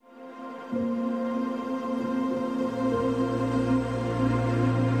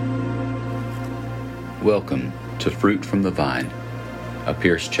Welcome to Fruit from the Vine, a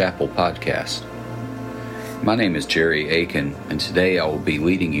Pierce Chapel podcast. My name is Jerry Aiken, and today I will be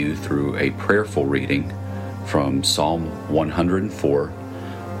leading you through a prayerful reading from Psalm 104,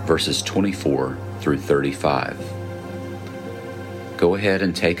 verses 24 through 35. Go ahead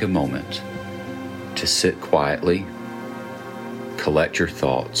and take a moment to sit quietly, collect your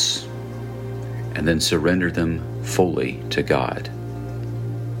thoughts, and then surrender them fully to God.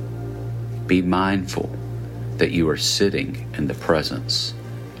 Be mindful that you are sitting in the presence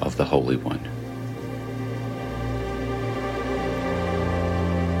of the Holy One.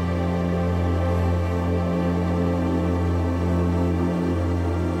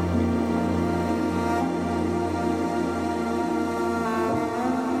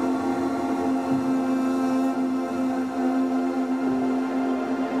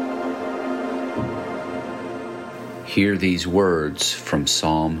 Hear these words from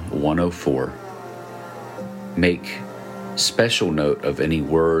Psalm 104. Make special note of any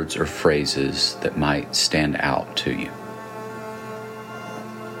words or phrases that might stand out to you.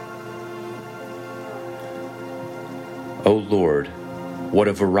 O Lord, what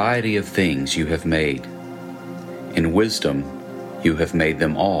a variety of things you have made. In wisdom you have made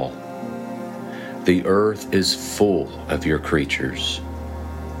them all. The earth is full of your creatures.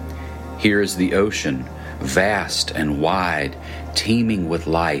 Here is the ocean, vast and wide, teeming with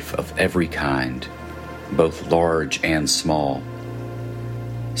life of every kind, both large and small.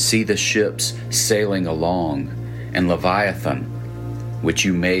 See the ships sailing along, and Leviathan, which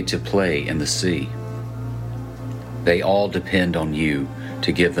you made to play in the sea. They all depend on you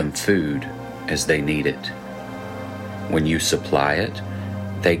to give them food as they need it. When you supply it,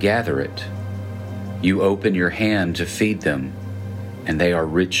 they gather it. You open your hand to feed them, and they are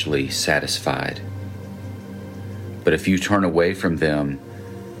richly satisfied. But if you turn away from them,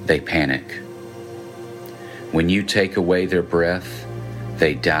 they panic. When you take away their breath,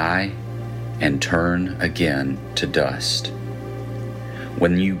 they die and turn again to dust.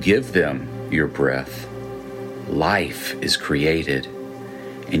 When you give them your breath, life is created,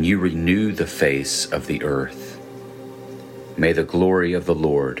 and you renew the face of the earth. May the glory of the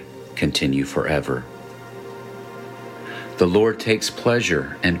Lord continue forever. The Lord takes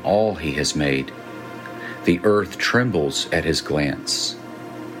pleasure in all he has made. The earth trembles at his glance.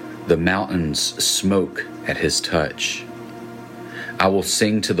 The mountains smoke at his touch. I will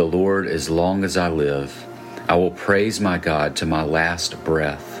sing to the Lord as long as I live. I will praise my God to my last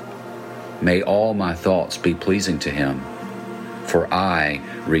breath. May all my thoughts be pleasing to him, for I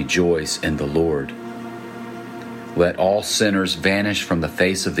rejoice in the Lord. Let all sinners vanish from the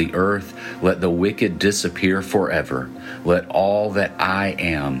face of the earth. Let the wicked disappear forever. Let all that I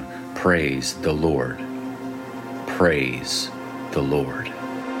am praise the Lord. Praise the Lord.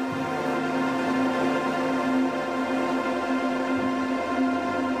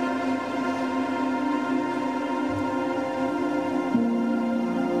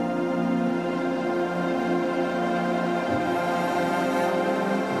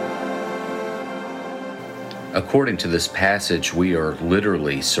 According to this passage, we are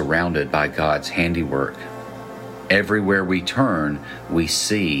literally surrounded by God's handiwork. Everywhere we turn, we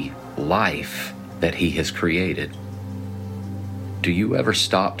see life that he has created. Do you ever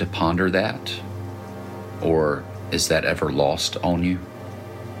stop to ponder that? Or is that ever lost on you?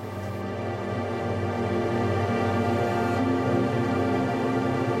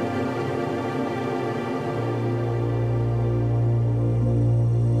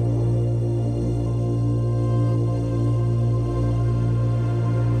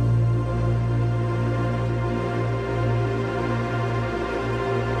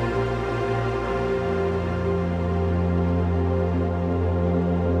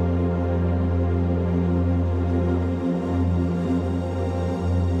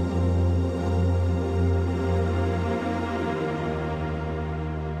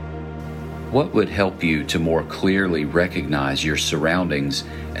 What would help you to more clearly recognize your surroundings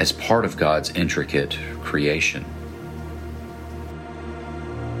as part of God's intricate creation?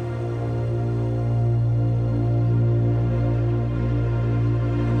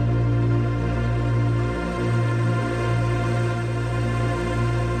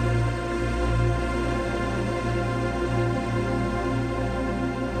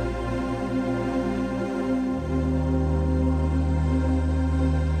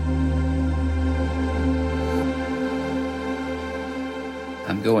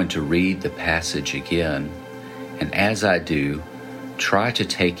 I'm going to read the passage again, and as I do, try to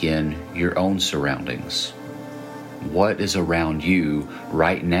take in your own surroundings. What is around you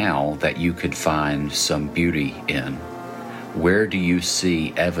right now that you could find some beauty in? Where do you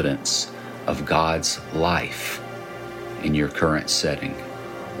see evidence of God's life in your current setting?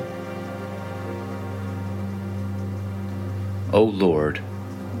 O Lord,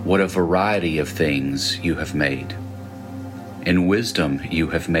 what a variety of things you have made. In wisdom you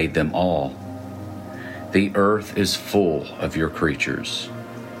have made them all. The earth is full of your creatures.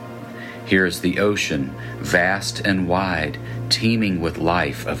 Here is the ocean, vast and wide, teeming with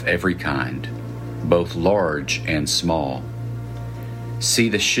life of every kind, both large and small. See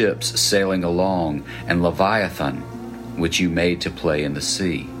the ships sailing along, and Leviathan, which you made to play in the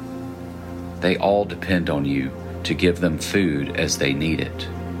sea. They all depend on you to give them food as they need it.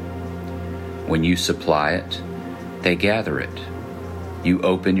 When you supply it, they gather it. You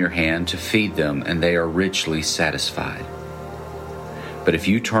open your hand to feed them, and they are richly satisfied. But if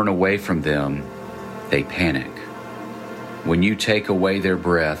you turn away from them, they panic. When you take away their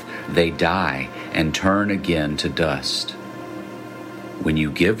breath, they die and turn again to dust. When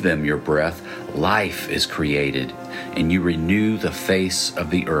you give them your breath, life is created, and you renew the face of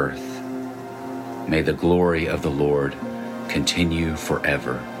the earth. May the glory of the Lord continue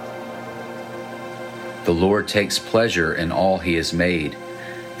forever. The Lord takes pleasure in all he has made.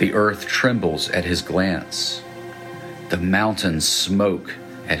 The earth trembles at his glance. The mountains smoke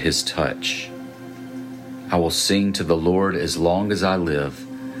at his touch. I will sing to the Lord as long as I live.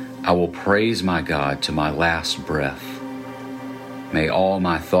 I will praise my God to my last breath. May all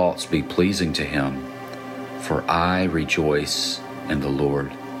my thoughts be pleasing to him, for I rejoice in the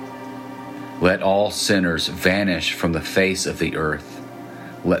Lord. Let all sinners vanish from the face of the earth.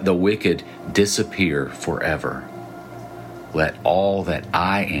 Let the wicked disappear forever. Let all that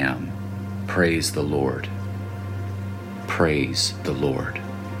I am praise the Lord. Praise the Lord.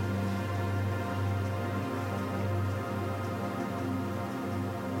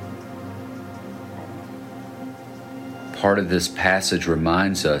 Part of this passage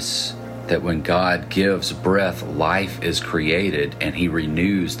reminds us that when God gives breath, life is created and he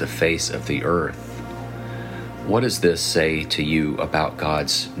renews the face of the earth. What does this say to you about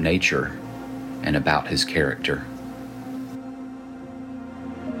God's nature and about his character?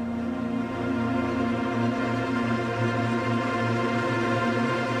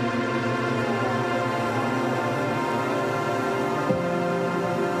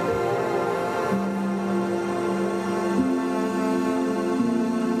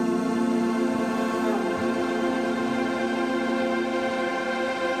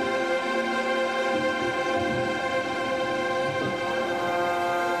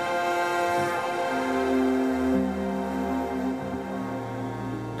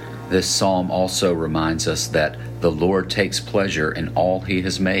 This psalm also reminds us that the Lord takes pleasure in all he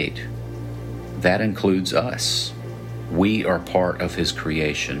has made. That includes us. We are part of his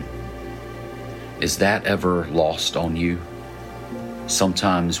creation. Is that ever lost on you?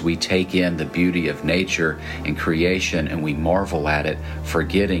 Sometimes we take in the beauty of nature and creation and we marvel at it,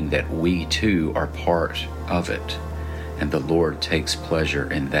 forgetting that we too are part of it, and the Lord takes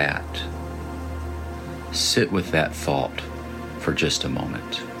pleasure in that. Sit with that thought for just a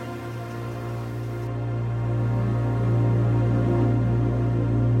moment.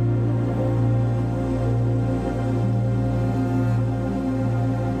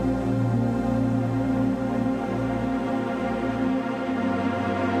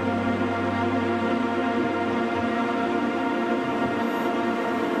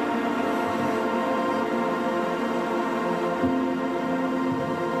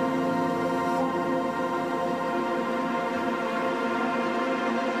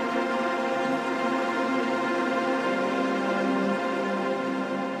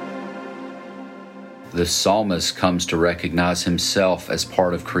 The psalmist comes to recognize himself as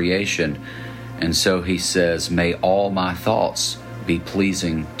part of creation, and so he says, "May all my thoughts be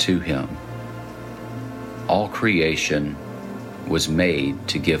pleasing to him." All creation was made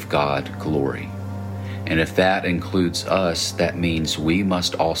to give God glory. And if that includes us, that means we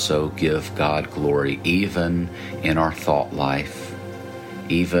must also give God glory even in our thought life,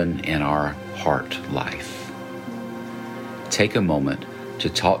 even in our heart life. Take a moment to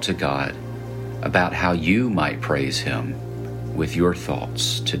talk to God about how you might praise him with your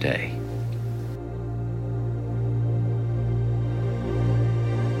thoughts today.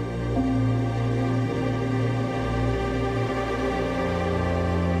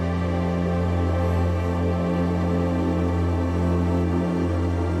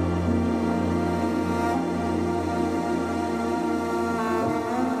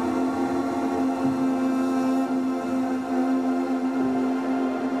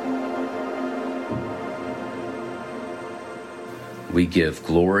 We give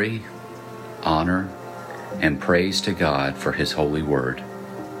glory, honor, and praise to God for His holy word.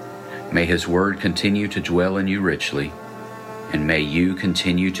 May His word continue to dwell in you richly, and may you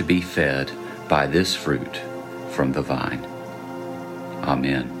continue to be fed by this fruit from the vine.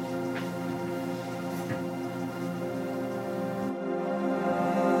 Amen.